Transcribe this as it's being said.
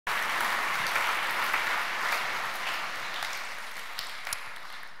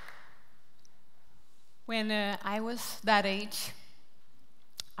When I was that age,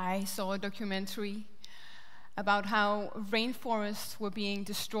 I saw a documentary about how rainforests were being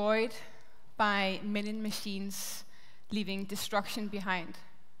destroyed by men in machines, leaving destruction behind.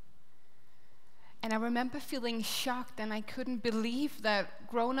 And I remember feeling shocked, and I couldn't believe that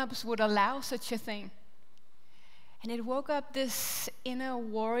grown-ups would allow such a thing. And it woke up this inner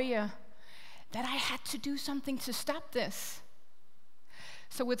warrior that I had to do something to stop this.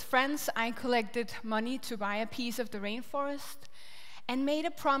 So with friends, I collected money to buy a piece of the rainforest and made a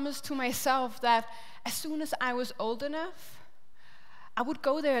promise to myself that as soon as I was old enough, I would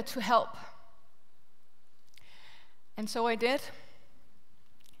go there to help. And so I did.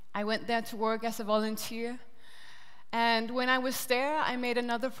 I went there to work as a volunteer. And when I was there, I made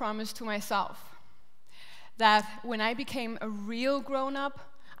another promise to myself that when I became a real grown-up,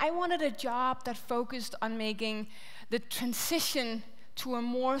 I wanted a job that focused on making the transition to a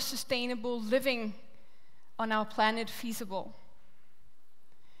more sustainable living on our planet feasible.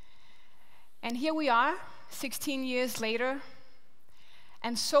 And here we are, 16 years later,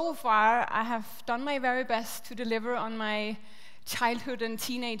 and so far I have done my very best to deliver on my childhood and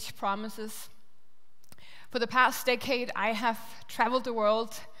teenage promises. For the past decade, I have traveled the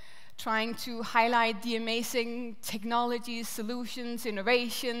world trying to highlight the amazing technologies, solutions,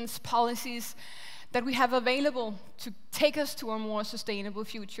 innovations, policies that we have available to take us to a more sustainable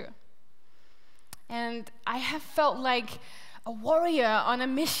future. And I have felt like a warrior on a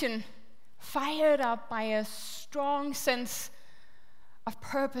mission, fired up by a strong sense of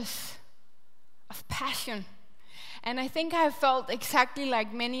purpose, of passion. And I think I have felt exactly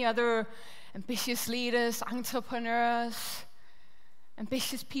like many other ambitious leaders, entrepreneurs,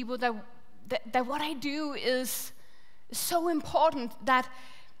 ambitious people, that what I do is so important that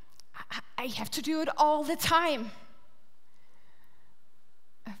I have to do it all the time.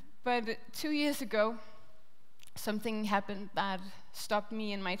 But 2 years ago, something happened that stopped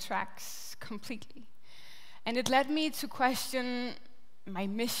me in my tracks completely. And it led me to question my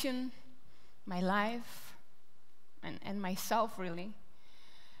mission, my life, and myself, really.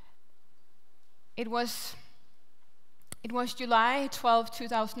 It was July 12,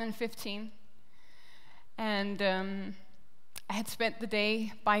 2015, and I had spent the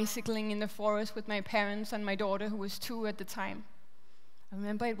day bicycling in the forest with my parents and my daughter, who was 2 at the time. I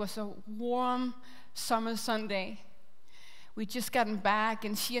remember it was a warm summer Sunday. We'd just gotten back,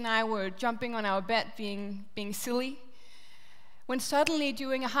 and she and I were jumping on our bed, being silly, when suddenly,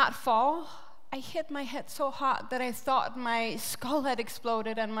 during a hard fall, I hit my head so hard that I thought my skull had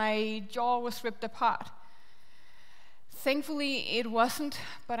exploded and my jaw was ripped apart. Thankfully, it wasn't,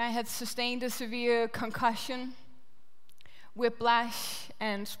 but I had sustained a severe concussion, whiplash,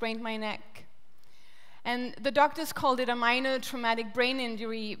 and sprained my neck. And the doctors called it a minor traumatic brain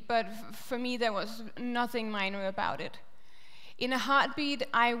injury, but for me there was nothing minor about it. In a heartbeat,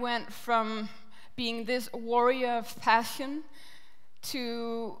 I went from being this warrior of passion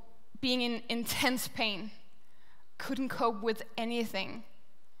to being in intense pain, couldn't cope with anything.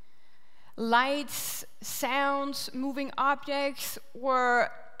 Lights, sounds, moving objects were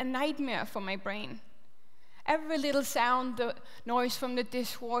a nightmare for my brain. Every little sound, the noise from the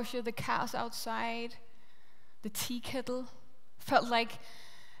dishwasher, the cars outside, the tea kettle, felt like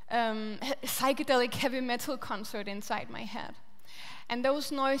a psychedelic heavy metal concert inside my head. And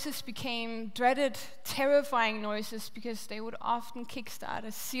those noises became dreaded, terrifying noises because they would often kickstart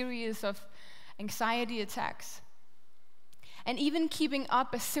a series of anxiety attacks. And even keeping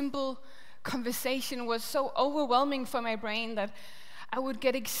up a simple conversation was so overwhelming for my brain that I would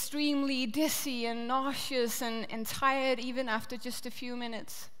get extremely dizzy and nauseous and tired even after just a few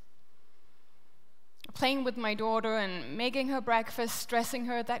minutes. Playing with my daughter and making her breakfast, dressing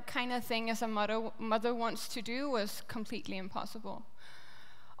her, that kind of thing as a mother wants to do was completely impossible.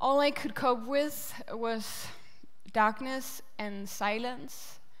 All I could cope with was darkness and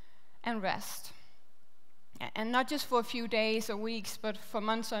silence and rest. And not just for a few days or weeks, but for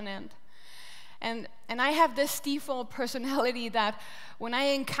months on end. And I have this default personality that when I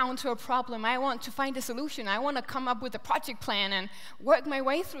encounter a problem, I want to find a solution. I want to come up with a project plan and work my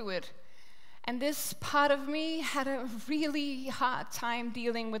way through it. And this part of me had a really hard time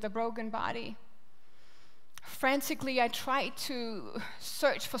dealing with a broken body. Frantically, I tried to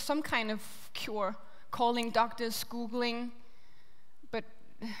search for some kind of cure, calling doctors, Googling, but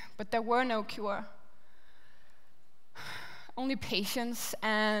there were no cure. Only patience,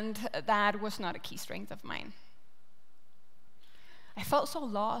 and that was not a key strength of mine. I felt so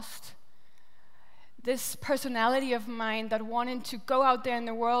lost. This personality of mine that wanted to go out there in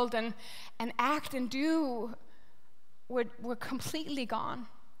the world and act and do were completely gone.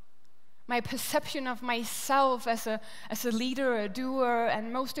 My perception of myself as a leader, a doer,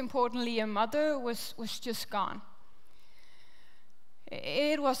 and most importantly, a mother was just gone.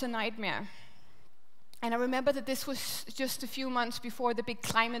 It was a nightmare. And I remember that this was just a few months before the big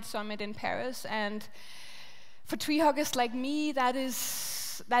climate summit in Paris, and for tree huggers like me, that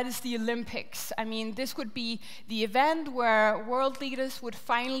is the Olympics. I mean, this would be the event where world leaders would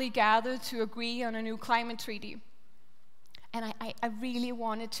finally gather to agree on a new climate treaty. And I really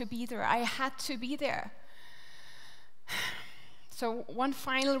wanted to be there. I had to be there. So one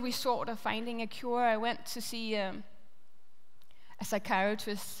final resort of finding a cure, I went to see a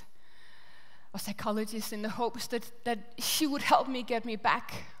psychiatrist or psychologist in the hopes that she would help me get me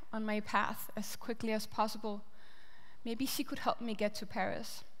back on my path as quickly as possible. Maybe she could help me get to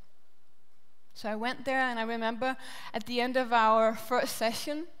Paris. So I went there, and I remember at the end of our first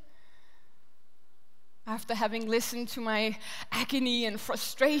session, after having listened to my agony and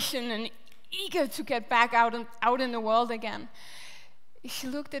frustration and eager to get back out in the world again, she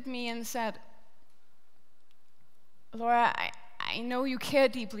looked at me and said, "Laura, I know you care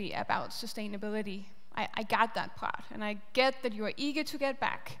deeply about sustainability. I got that part, and I get that you are eager to get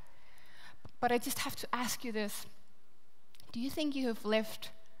back. But I just have to ask you this. Do you think you have lived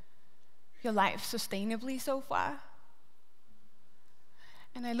your life sustainably so far?"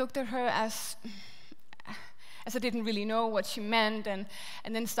 And I looked at her as I didn't really know what she meant, and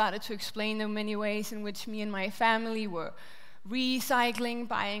then started to explain the many ways in which me and my family were recycling,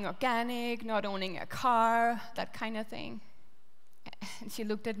 buying organic, not owning a car, that kind of thing. And she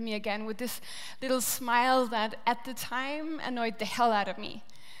looked at me again with this little smile that at the time annoyed the hell out of me.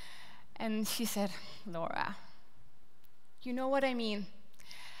 And she said, "Laura, you know what I mean?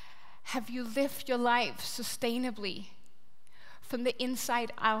 Have you lived your life sustainably from the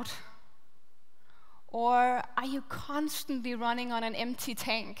inside out? Or are you constantly running on an empty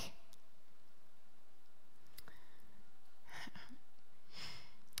tank?"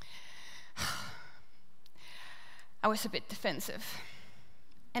 I was a bit defensive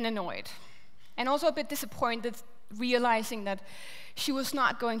and annoyed, and also a bit disappointed, realizing that she was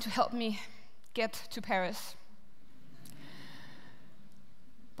not going to help me get to Paris.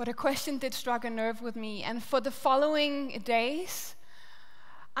 But a question did strike a nerve with me, and for the following days,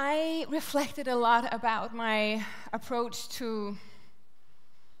 I reflected a lot about my approach to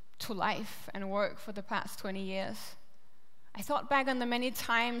life and work for the past 20 years. I thought back on the many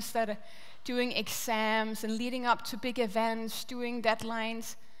times that doing exams and leading up to big events, doing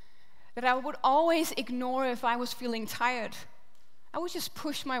deadlines, that I would always ignore if I was feeling tired. I would just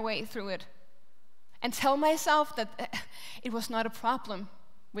push my way through it and tell myself that it was not a problem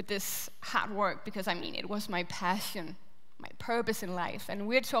with this hard work, because I mean, it was my passion, my purpose in life, and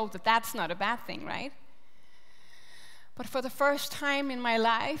we're told that that's not a bad thing, right? But for the first time in my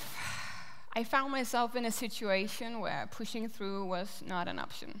life, I found myself in a situation where pushing through was not an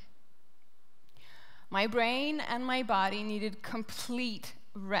option. My brain and my body needed complete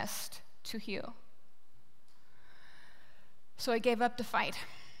rest to heal. So I gave up the fight.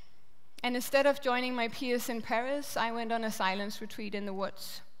 And instead of joining my peers in Paris, I went on a silence retreat in the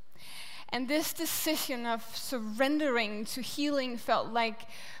woods. And this decision of surrendering to healing felt like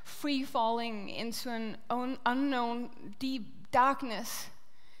free falling into an unknown deep darkness.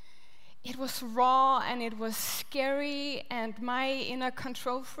 It was raw and it was scary, and my inner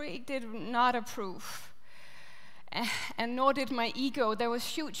control freak did not approve. And nor did my ego. There was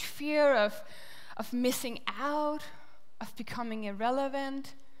huge fear of missing out, of becoming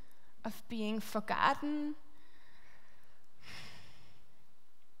irrelevant, of being forgotten.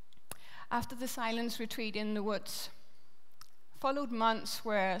 After the silence retreat in the woods, followed months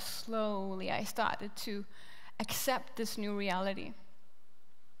where slowly I started to accept this new reality.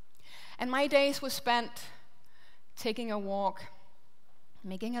 And my days were spent taking a walk,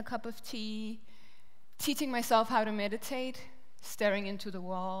 making a cup of tea, teaching myself how to meditate, staring into the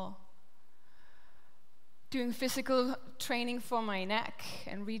wall, doing physical training for my neck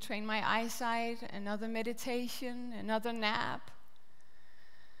and retrain my eyesight, another meditation, another nap.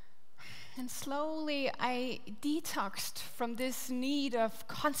 And slowly I detoxed from this need of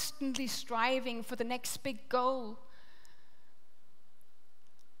constantly striving for the next big goal.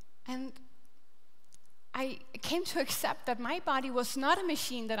 And I came to accept that my body was not a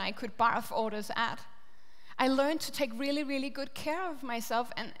machine that I could barf orders at. I learned to take really, really good care of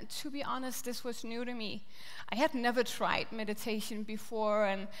myself, and to be honest, this was new to me. I had never tried meditation before,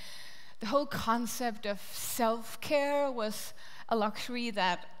 and the whole concept of self-care was a luxury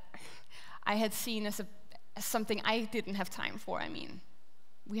that I had seen as something I didn't have time for. I mean,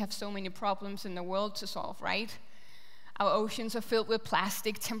 we have so many problems in the world to solve, right? Our oceans are filled with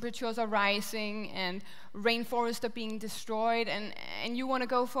plastic, temperatures are rising, and rainforests are being destroyed, and you want to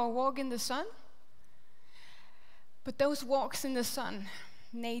go for a walk in the sun? But those walks in the sun,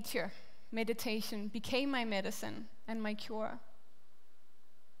 nature, meditation, became my medicine and my cure.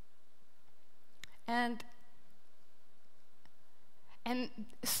 And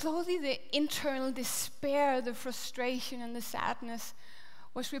slowly the internal despair, the frustration, and the sadness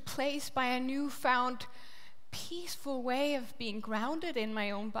was replaced by a newfound peaceful way of being grounded in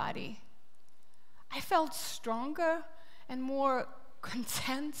my own body. I felt stronger and more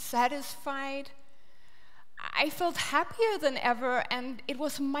content, satisfied. I felt happier than ever, and it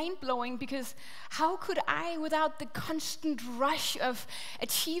was mind-blowing because how could I, without the constant rush of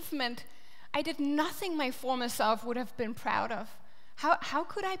achievement, I did nothing my former self would have been proud of. How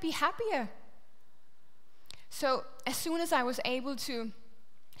could I be happier? So as soon as I was able to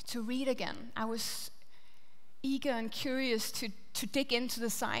read again, I was eager and curious to dig into the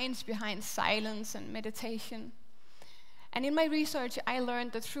science behind silence and meditation. And in my research, I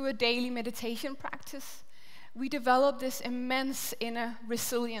learned that through a daily meditation practice, we develop this immense inner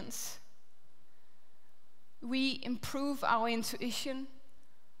resilience. We improve our intuition,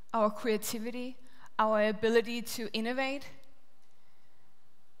 our creativity, our ability to innovate.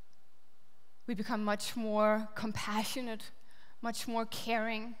 We become much more compassionate, much more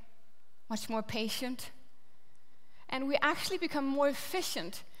caring, much more patient. And we actually become more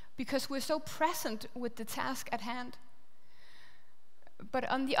efficient because we're so present with the task at hand. But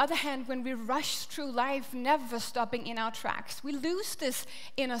on the other hand, when we rush through life, never stopping in our tracks, we lose this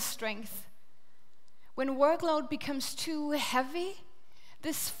inner strength. When workload becomes too heavy,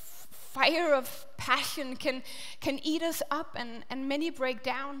 this fire of passion can eat us up, and many break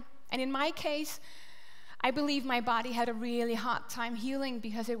down. And in my case, I believe my body had a really hard time healing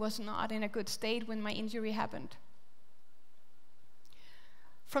because it was not in a good state when my injury happened.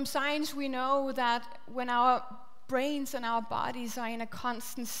 From science, we know that when our brains and our bodies are in a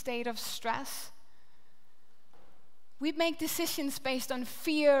constant state of stress, we make decisions based on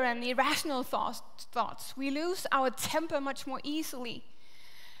fear and irrational thoughts. We lose our temper much more easily,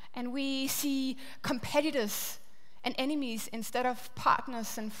 and we see competitors and enemies instead of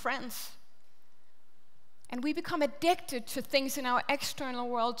partners and friends. And we become addicted to things in our external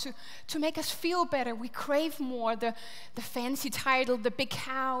world to make us feel better. We crave more, the fancy title, the big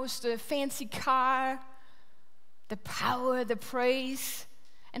house, the fancy car, the power, the praise.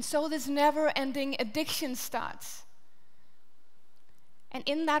 And so this never-ending addiction starts. And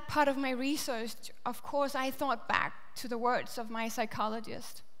in that part of my research, of course, I thought back to the words of my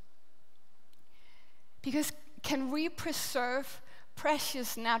psychologist. Because can we preserve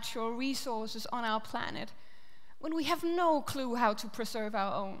precious natural resources on our planet when we have no clue how to preserve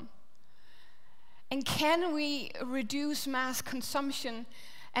our own? And can we reduce mass consumption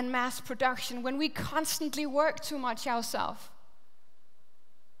and mass production when we constantly work too much ourselves?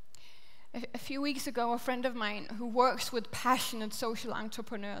 A few weeks ago, a friend of mine who works with passionate social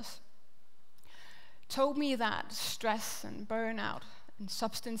entrepreneurs told me that stress and burnout and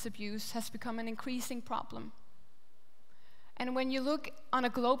substance abuse has become an increasing problem. And when you look on a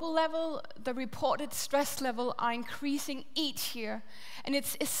global level, the reported stress level are increasing each year, and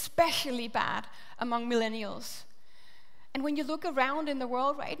it's especially bad among millennials. And when you look around in the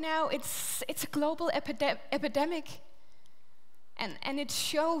world right now, it's a global epidemic. And it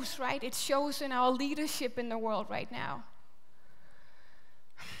shows, right? It shows in our leadership in the world right now.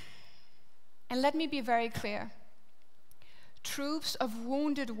 And let me be very clear. Troops of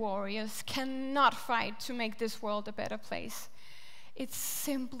wounded warriors cannot fight to make this world a better place. It's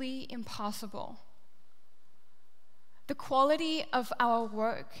simply impossible. The quality of our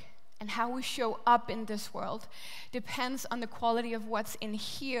work and how we show up in this world depends on the quality of what's in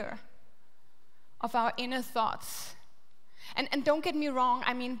here, of our inner thoughts. And don't get me wrong,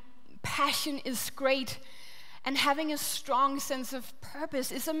 I mean, passion is great, and having a strong sense of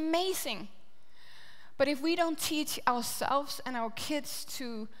purpose is amazing. But if we don't teach ourselves and our kids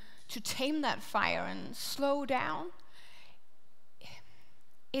to tame that fire and slow down,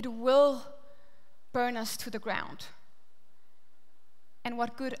 it will burn us to the ground. And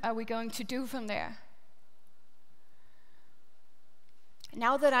what good are we going to do from there?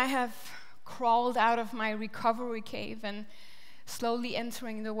 Now that I have crawled out of my recovery cave and slowly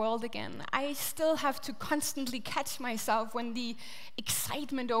entering the world again, I still have to constantly catch myself when the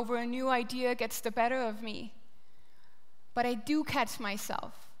excitement over a new idea gets the better of me. But I do catch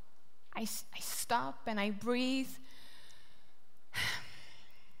myself. I stop and I breathe.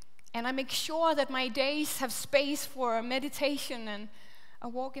 And I make sure that my days have space for a meditation and a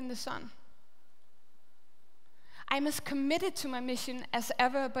walk in the sun. I'm as committed to my mission as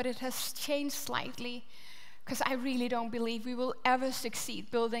ever, but it has changed slightly, because I really don't believe we will ever succeed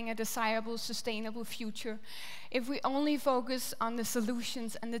building a desirable, sustainable future if we only focus on the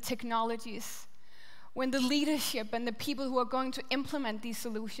solutions and the technologies, when the leadership and the people who are going to implement these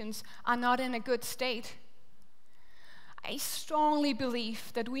solutions are not in a good state. I strongly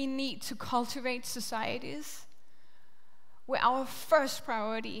believe that we need to cultivate societies where our first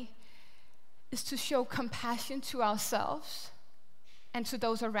priority is to show compassion to ourselves and to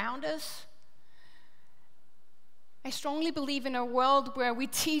those around us. I strongly believe in a world where we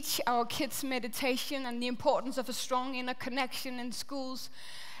teach our kids meditation and the importance of a strong inner connection in schools,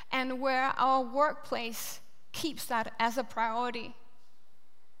 and where our workplace keeps that as a priority.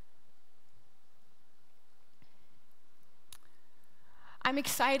 I'm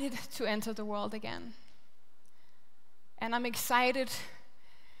excited to enter the world again. And I'm excited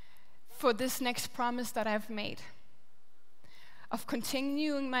for this next promise that I've made, of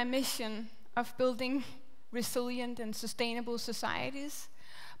continuing my mission of building resilient and sustainable societies,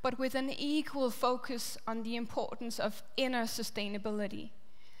 but with an equal focus on the importance of inner sustainability.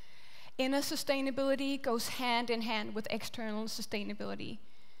 Inner sustainability goes hand in hand with external sustainability.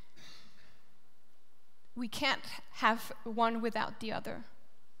 We can't have one without the other.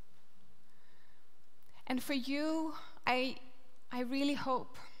 And for you, I really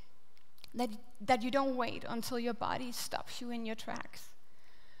hope that you don't wait until your body stops you in your tracks.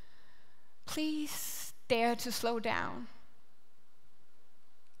 Please dare to slow down,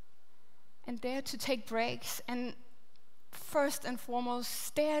 and dare to take breaks, and first and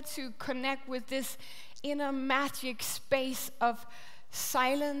foremost, dare to connect with this inner magic space of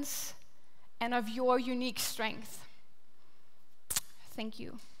silence and of your unique strength. Thank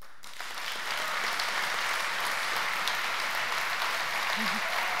you.